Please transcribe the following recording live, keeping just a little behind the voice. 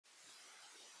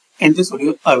In this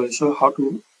video, I will show how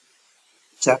to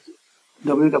check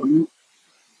www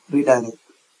redirect.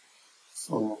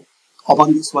 So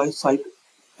open this website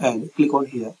and click on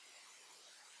here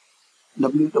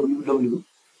www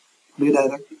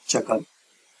redirect checker.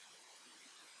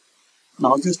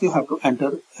 Now just you have to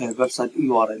enter a website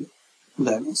URL,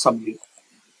 then submit.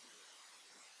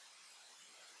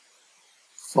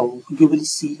 So you will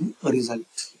see a result.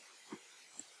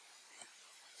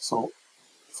 So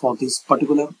for this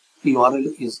particular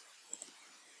URL is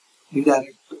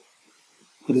redirect,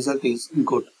 result is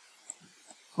good.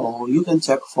 So you can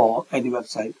check for any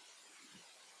website.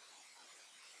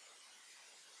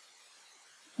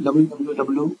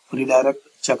 www redirect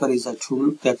checker is a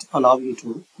tool that allows you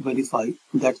to verify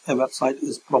that a website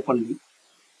is properly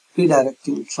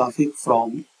redirecting traffic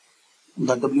from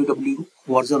the www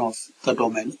version of the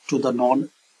domain to the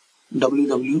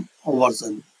non-www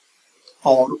version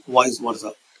or vice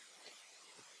versa.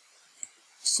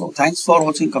 So thanks for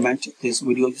watching. Comment this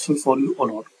video useful for you or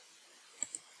not.